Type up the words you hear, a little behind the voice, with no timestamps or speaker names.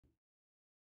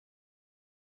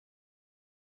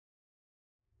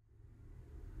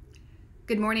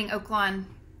Good morning, Oak Lawn.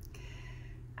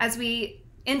 As we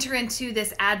enter into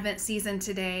this Advent season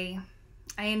today,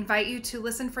 I invite you to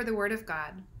listen for the Word of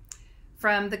God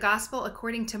from the Gospel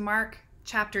according to Mark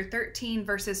chapter 13,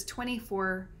 verses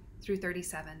 24 through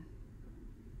 37.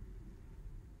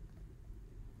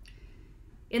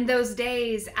 In those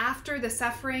days, after the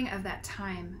suffering of that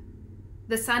time,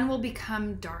 the sun will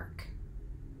become dark,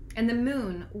 and the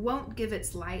moon won't give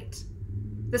its light.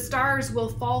 The stars will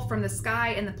fall from the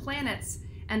sky, and the planets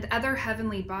and other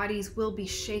heavenly bodies will be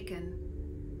shaken.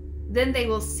 Then they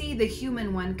will see the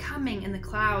human one coming in the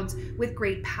clouds with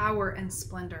great power and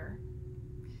splendor.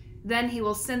 Then he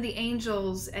will send the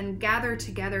angels and gather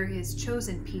together his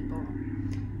chosen people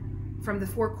from the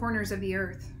four corners of the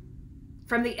earth,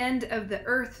 from the end of the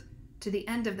earth to the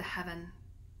end of the heaven.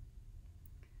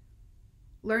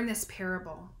 Learn this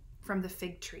parable from the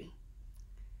fig tree.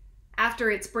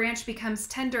 After its branch becomes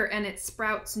tender and it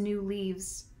sprouts new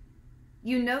leaves,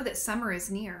 you know that summer is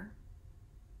near.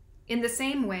 In the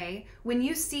same way, when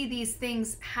you see these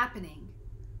things happening,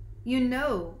 you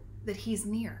know that he's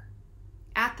near,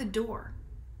 at the door.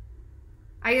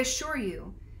 I assure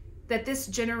you that this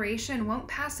generation won't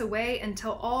pass away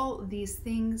until all these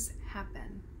things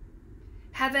happen.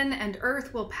 Heaven and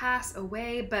earth will pass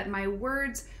away, but my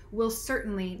words will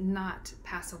certainly not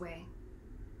pass away.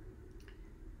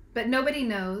 But nobody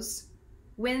knows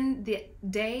when the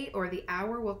day or the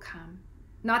hour will come.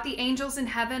 Not the angels in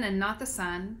heaven and not the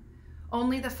Son.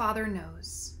 Only the Father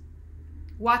knows.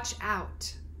 Watch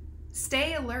out.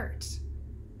 Stay alert.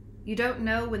 You don't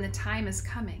know when the time is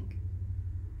coming.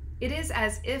 It is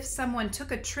as if someone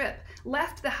took a trip,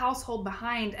 left the household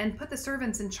behind, and put the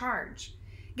servants in charge,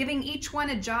 giving each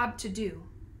one a job to do,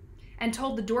 and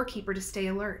told the doorkeeper to stay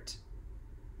alert.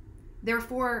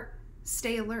 Therefore,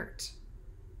 stay alert.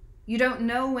 You don't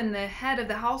know when the head of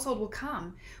the household will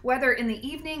come, whether in the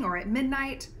evening or at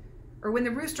midnight, or when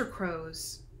the rooster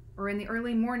crows, or in the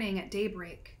early morning at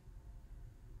daybreak.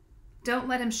 Don't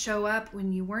let him show up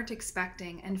when you weren't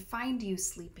expecting and find you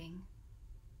sleeping.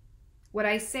 What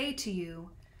I say to you,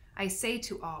 I say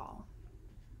to all.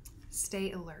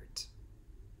 Stay alert.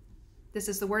 This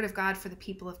is the word of God for the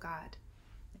people of God.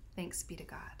 Thanks be to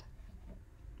God.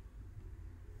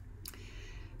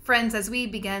 Friends, as we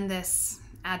begin this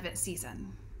Advent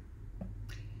season,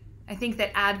 I think that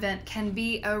Advent can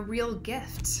be a real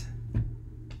gift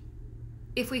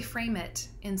if we frame it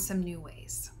in some new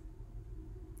ways.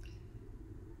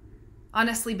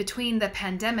 Honestly, between the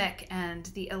pandemic and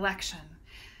the election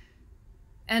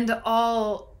and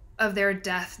all of their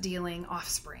death-dealing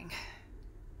offspring,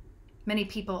 many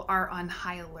people are on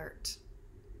high alert.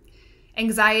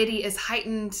 Anxiety is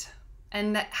heightened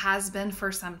and has been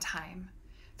for some time.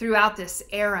 Throughout this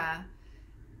era,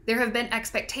 there have been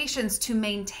expectations to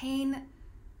maintain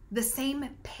the same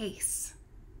pace,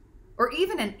 or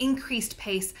even an increased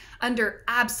pace under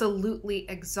absolutely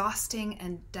exhausting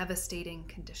and devastating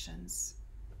conditions.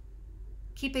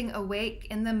 Keeping awake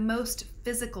in the most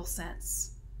physical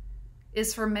sense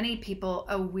is for many people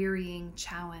a wearying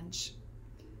challenge.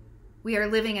 We are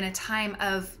living in a time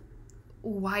of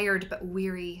wired but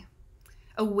weary,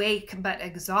 awake but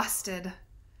exhausted,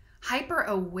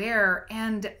 hyper-aware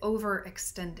and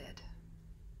overextended.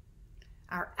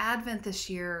 Our Advent this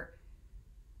year,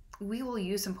 we will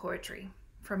use some poetry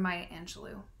from Maya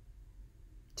Angelou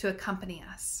to accompany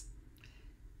us.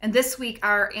 And this week,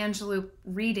 our Angelou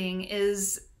reading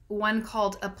is one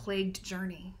called A Plagued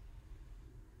Journey.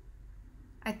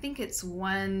 I think it's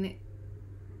one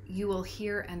you will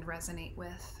hear and resonate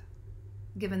with,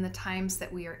 given the times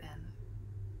that we are in.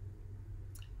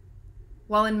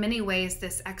 While in many ways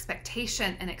this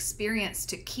expectation and experience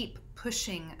to keep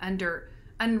pushing under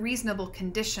unreasonable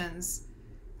conditions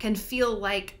can feel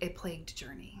like a plagued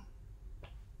journey.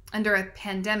 Under a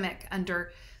pandemic,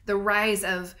 under the rise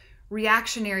of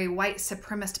reactionary white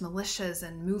supremacist militias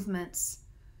and movements,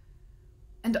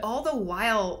 and all the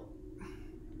while,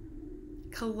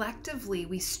 collectively,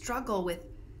 we struggle with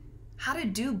how to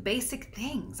do basic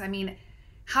things. I mean,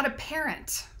 how to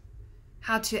parent,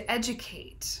 how to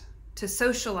educate, to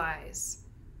socialize,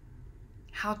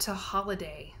 how to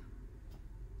holiday,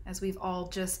 as we've all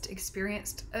just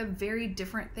experienced a very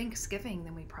different Thanksgiving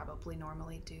than we probably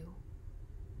normally do.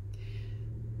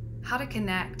 How to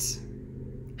connect,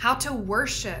 how to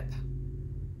worship,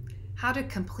 how to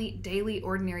complete daily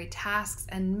ordinary tasks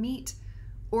and meet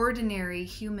ordinary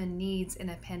human needs in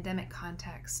a pandemic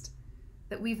context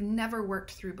that we've never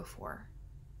worked through before.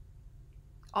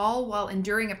 All while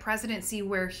enduring a presidency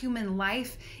where human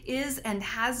life is and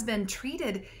has been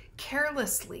treated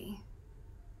carelessly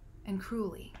and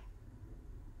cruelly.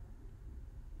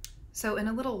 So in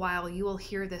a little while, you will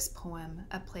hear this poem,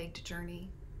 A Plagued Journey.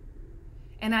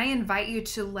 And I invite you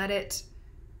to let it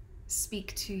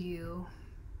speak to you.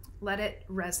 Let it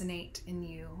resonate in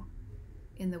you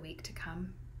in the week to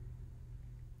come.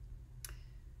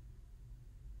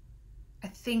 I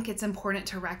think it's important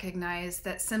to recognize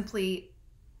that simply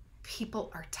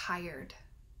people are tired.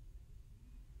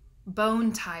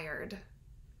 Bone tired,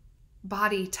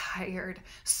 body tired,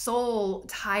 soul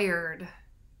tired.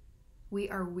 We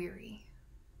are weary.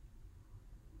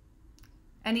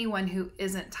 Anyone who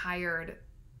isn't tired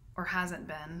or hasn't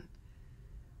been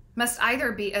must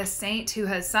either be a saint who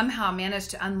has somehow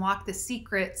managed to unlock the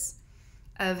secrets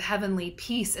of heavenly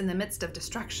peace in the midst of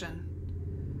destruction,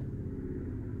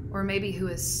 or maybe who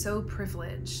is so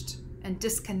privileged and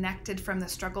disconnected from the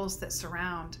struggles that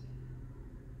surround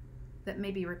that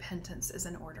maybe repentance is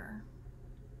in order.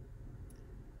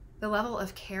 The level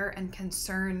of care and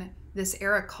concern this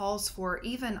era calls for,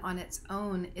 even on its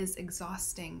own, is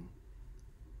exhausting.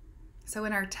 So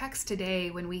in our text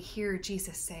today, when we hear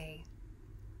Jesus say,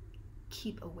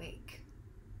 keep awake,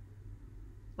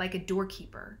 like a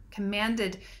doorkeeper,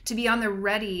 commanded to be on the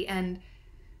ready and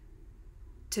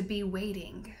to be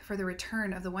waiting for the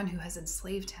return of the one who has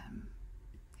enslaved him.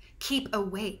 Keep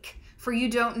awake, for you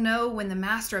don't know when the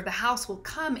master of the house will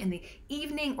come, in the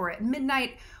evening or at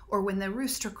midnight, or when the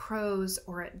rooster crows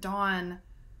or at dawn,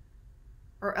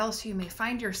 or else you may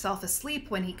find yourself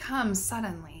asleep when he comes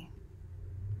suddenly.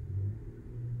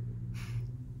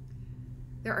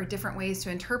 There are different ways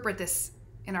to interpret this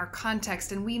in our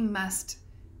context, and we must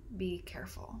be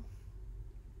careful.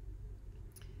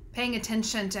 Paying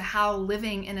attention to how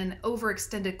living in an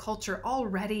overextended culture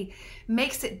already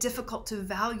makes it difficult to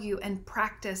value and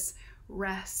practice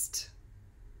rest.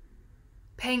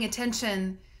 Paying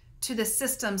attention to the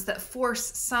systems that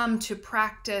force some to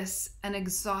practice an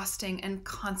exhausting and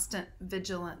constant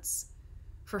vigilance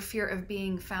for fear of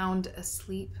being found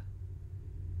asleep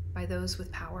by those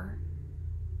with power.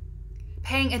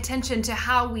 Paying attention to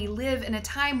how we live in a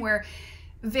time where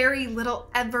very little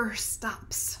ever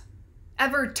stops,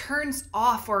 ever turns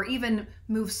off, or even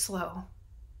moves slow.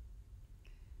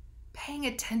 Paying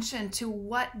attention to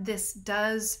what this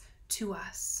does to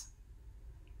us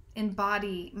in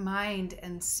body, mind,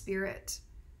 and spirit,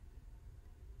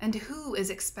 and who is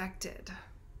expected,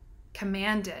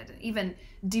 commanded, even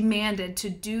demanded to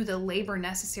do the labor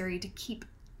necessary to keep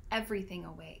everything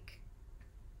awake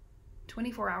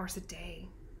 24 hours a day.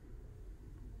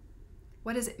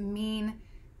 What does it mean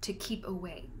to keep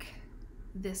awake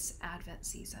this Advent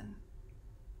season?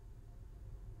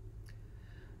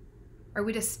 Are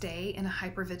we to stay in a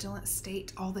hypervigilant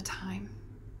state all the time?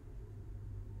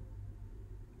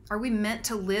 Are we meant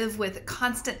to live with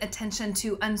constant attention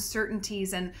to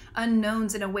uncertainties and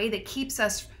unknowns in a way that keeps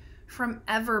us from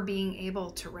ever being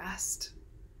able to rest?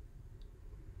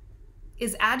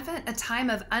 Is Advent a time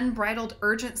of unbridled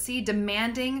urgency,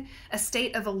 demanding a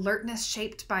state of alertness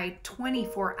shaped by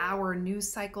 24-hour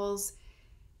news cycles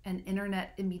and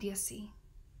internet immediacy?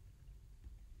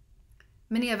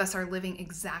 Many of us are living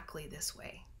exactly this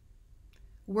way,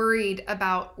 worried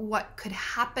about what could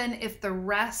happen if the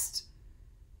rest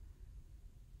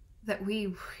that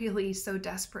we really so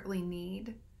desperately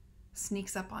need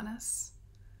sneaks up on us.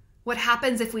 What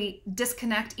happens if we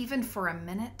disconnect even for a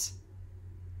minute?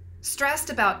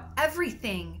 Stressed about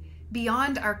everything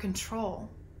beyond our control,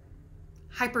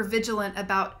 hypervigilant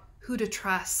about who to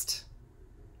trust,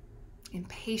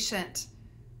 impatient,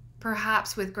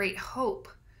 perhaps with great hope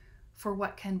for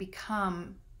what can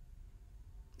become,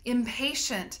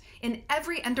 impatient in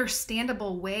every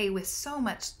understandable way with so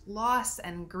much loss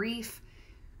and grief,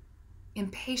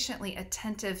 impatiently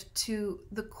attentive to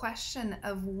the question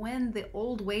of when the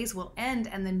old ways will end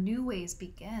and the new ways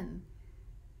begin.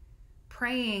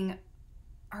 Praying,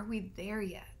 are we there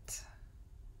yet?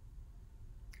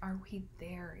 Are we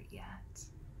there yet?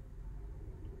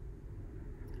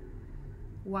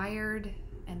 Wired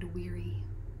and weary.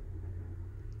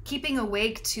 Keeping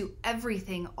awake to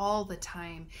everything all the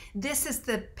time. This is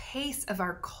the pace of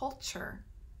our culture,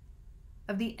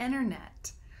 of the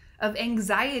internet, of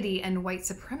anxiety and white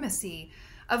supremacy,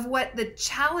 of what the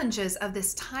challenges of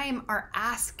this time are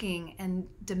asking and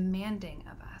demanding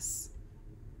of us.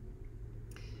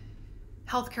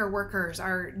 Healthcare workers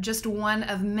are just one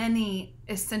of many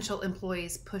essential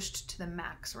employees pushed to the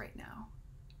max right now.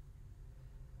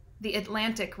 The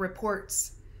Atlantic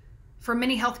reports, for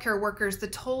many healthcare workers, the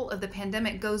toll of the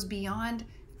pandemic goes beyond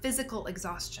physical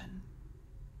exhaustion.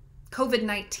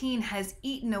 COVID-19 has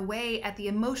eaten away at the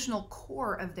emotional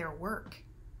core of their work.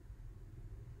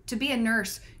 To be a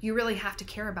nurse, you really have to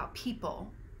care about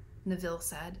people, Neville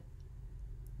said.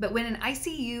 But when an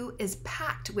ICU is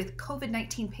packed with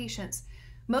COVID-19 patients,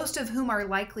 most of whom are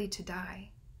likely to die,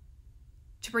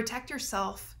 to protect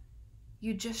yourself,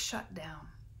 you just shut down.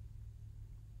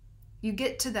 You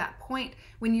get to that point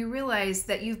when you realize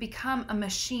that you've become a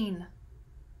machine.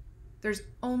 There's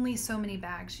only so many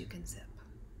bags you can zip.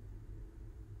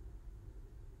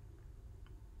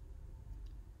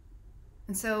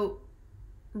 And so,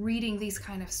 reading these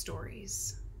kind of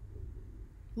stories,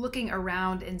 looking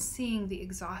around and seeing the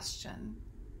exhaustion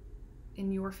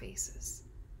in your faces,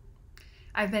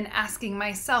 I've been asking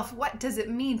myself, what does it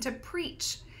mean to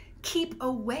preach, keep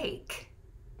awake?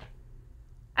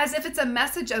 As if it's a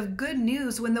message of good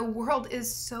news when the world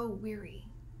is so weary.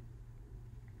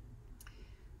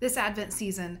 This Advent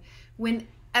season, when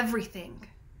everything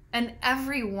and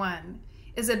everyone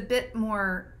is a bit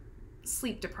more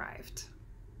sleep deprived,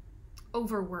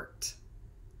 overworked,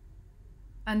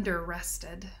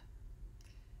 under-rested,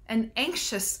 and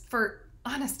anxious for,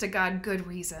 honest to God, good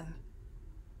reason,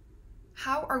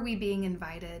 how are we being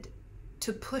invited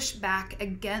to push back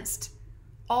against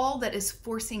all that is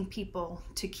forcing people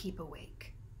to keep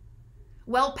awake,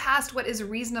 well past what is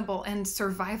reasonable and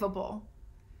survivable?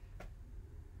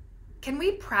 Can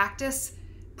we practice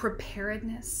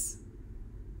preparedness,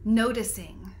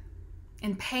 noticing,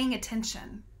 and paying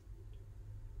attention?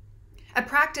 A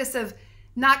practice of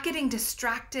not getting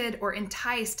distracted or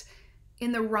enticed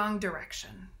in the wrong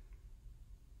direction,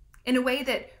 in a way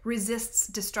that resists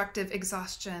destructive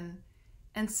exhaustion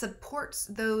and supports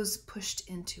those pushed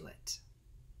into it.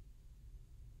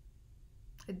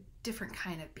 A different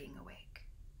kind of being awake.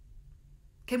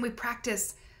 Can we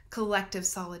practice collective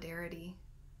solidarity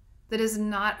that is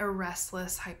not a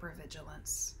restless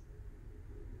hypervigilance?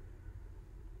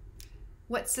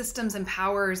 What systems and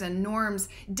powers and norms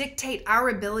dictate our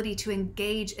ability to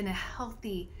engage in a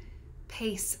healthy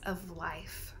pace of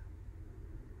life?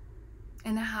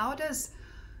 And how does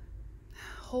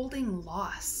holding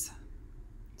loss,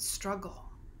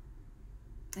 struggle,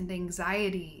 and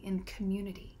anxiety in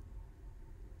community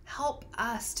help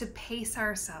us to pace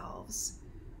ourselves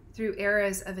through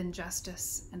eras of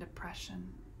injustice and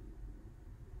oppression?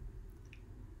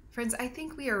 Friends, I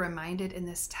think we are reminded in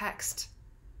this text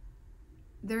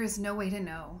there is no way to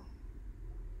know.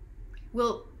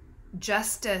 Will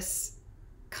justice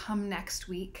come next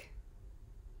week?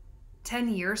 10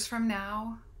 years from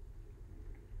now?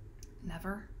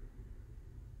 Never.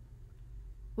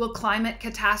 Will climate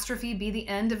catastrophe be the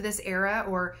end of this era,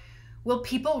 or will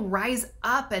people rise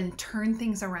up and turn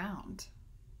things around?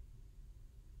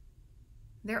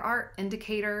 There are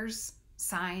indicators,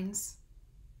 signs,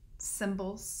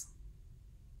 symbols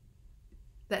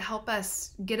that help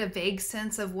us get a vague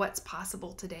sense of what's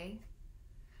possible today.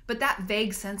 But that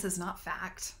vague sense is not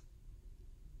fact.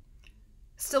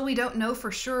 Still, we don't know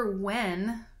for sure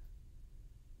when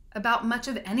about much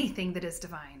of anything that is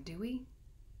divine, do we?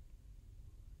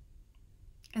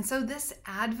 And so this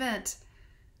Advent,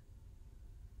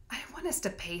 I want us to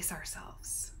pace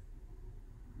ourselves,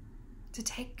 to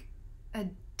take a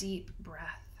deep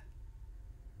breath,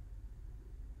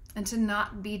 and to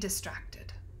not be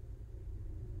distracted,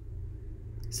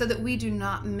 so that we do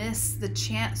not miss the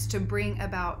chance to bring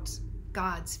about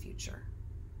God's future.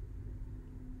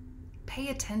 Pay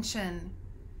attention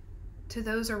to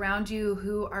those around you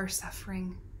who are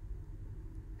suffering,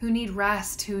 who need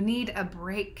rest, who need a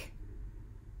break.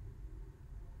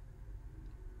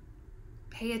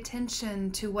 Pay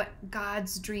attention to what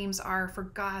God's dreams are for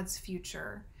God's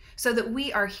future, so that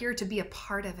we are here to be a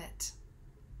part of it,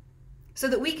 so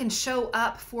that we can show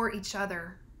up for each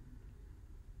other,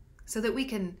 so that we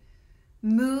can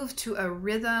move to a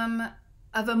rhythm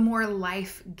of a more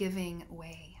life-giving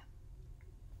way.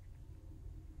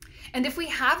 And if we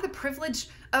have the privilege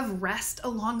of rest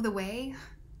along the way,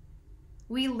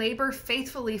 we labor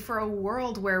faithfully for a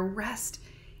world where rest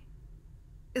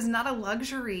is not a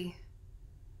luxury,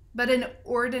 but an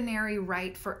ordinary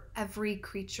right for every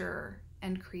creature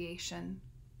and creation,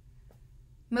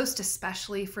 most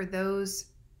especially for those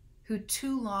who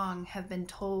too long have been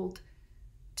told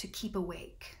to keep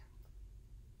awake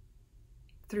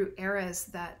through eras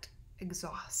that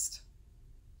exhaust.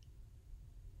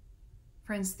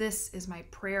 Friends, this is my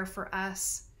prayer for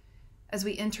us as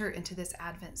we enter into this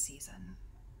Advent season.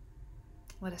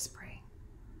 Let us pray.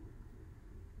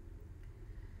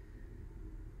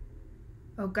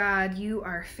 Oh God, you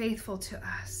are faithful to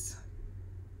us.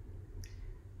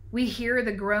 We hear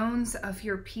the groans of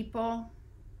your people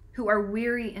who are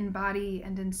weary in body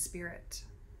and in spirit.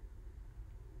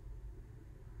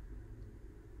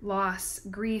 Loss,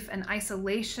 grief, and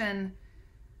isolation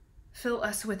fill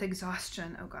us with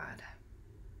exhaustion, oh God.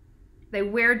 They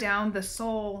wear down the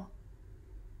soul.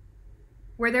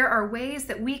 Where there are ways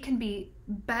that we can be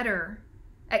better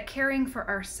at caring for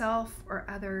ourselves or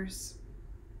others,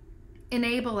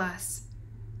 enable us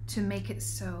to make it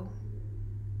so.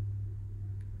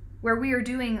 Where we are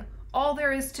doing all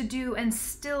there is to do and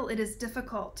still it is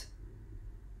difficult,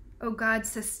 oh God,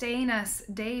 sustain us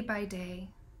day by day.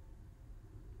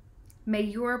 May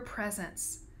your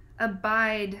presence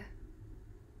abide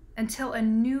until a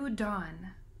new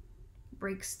dawn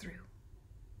breaks through.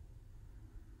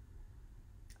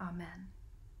 Amen.